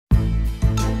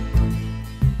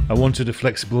I wanted a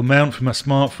flexible mount for my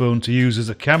smartphone to use as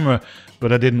a camera,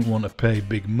 but I didn't want to pay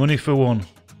big money for one.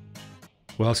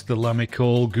 Whilst the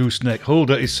Lamicall gooseneck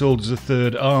holder is sold as a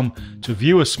third arm to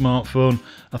view a smartphone,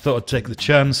 I thought I'd take the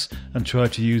chance and try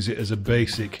to use it as a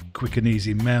basic, quick and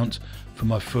easy mount for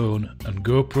my phone and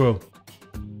GoPro.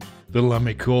 The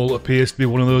Lamicall appears to be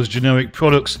one of those generic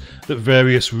products that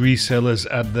various resellers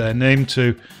add their name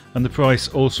to, and the price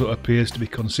also appears to be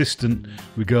consistent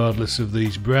regardless of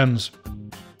these brands.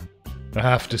 I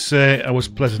have to say I was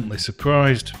pleasantly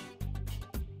surprised.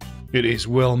 It is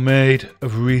well made,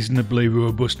 of reasonably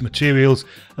robust materials,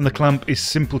 and the clamp is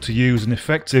simple to use and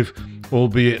effective,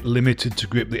 albeit limited to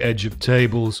grip the edge of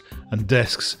tables and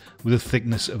desks with a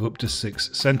thickness of up to 6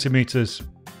 cm.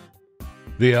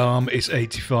 The arm is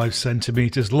 85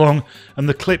 cm long, and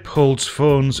the clip holds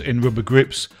phones in rubber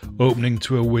grips opening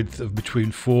to a width of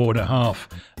between 4.5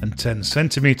 and 10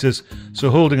 cm, so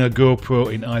holding a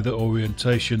GoPro in either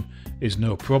orientation is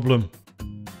no problem.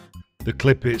 The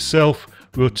clip itself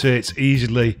rotates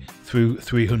easily through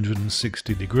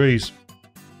 360 degrees.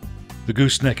 The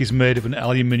gooseneck is made of an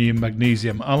aluminium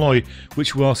magnesium alloy,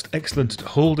 which whilst excellent at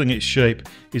holding its shape,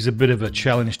 is a bit of a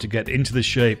challenge to get into the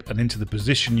shape and into the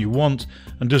position you want,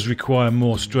 and does require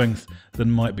more strength than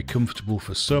might be comfortable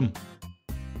for some.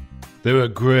 There are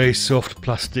grey soft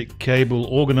plastic cable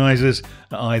organisers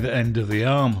at either end of the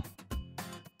arm.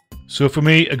 So for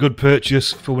me, a good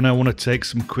purchase for when I want to take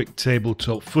some quick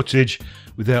tabletop footage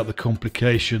without the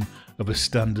complication of a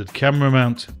standard camera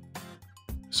mount.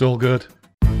 It's all good.